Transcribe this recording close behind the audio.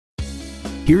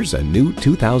Here's a new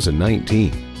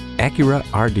 2019 Acura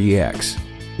RDX.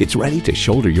 It's ready to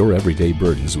shoulder your everyday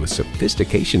burdens with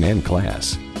sophistication and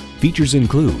class. Features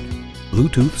include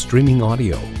Bluetooth streaming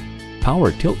audio,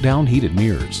 power tilt-down heated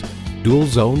mirrors,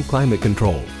 dual-zone climate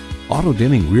control,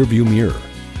 auto-dimming rearview mirror,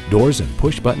 doors and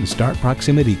push-button start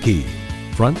proximity key,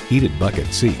 front heated bucket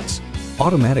seats,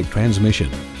 automatic transmission,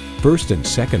 first and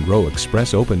second row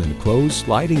express open and close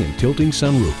sliding and tilting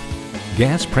sunroof,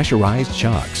 gas pressurized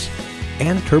shocks,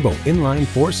 and turbo inline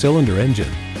 4-cylinder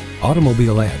engine.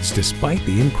 Automobile adds, despite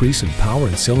the increase in power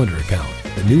and cylinder count,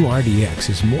 the new RDX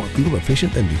is more fuel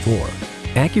efficient than before.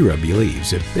 Acura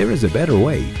believes if there is a better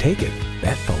way, take it.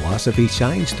 That philosophy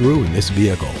shines through in this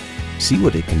vehicle. See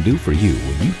what it can do for you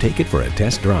when you take it for a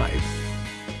test drive.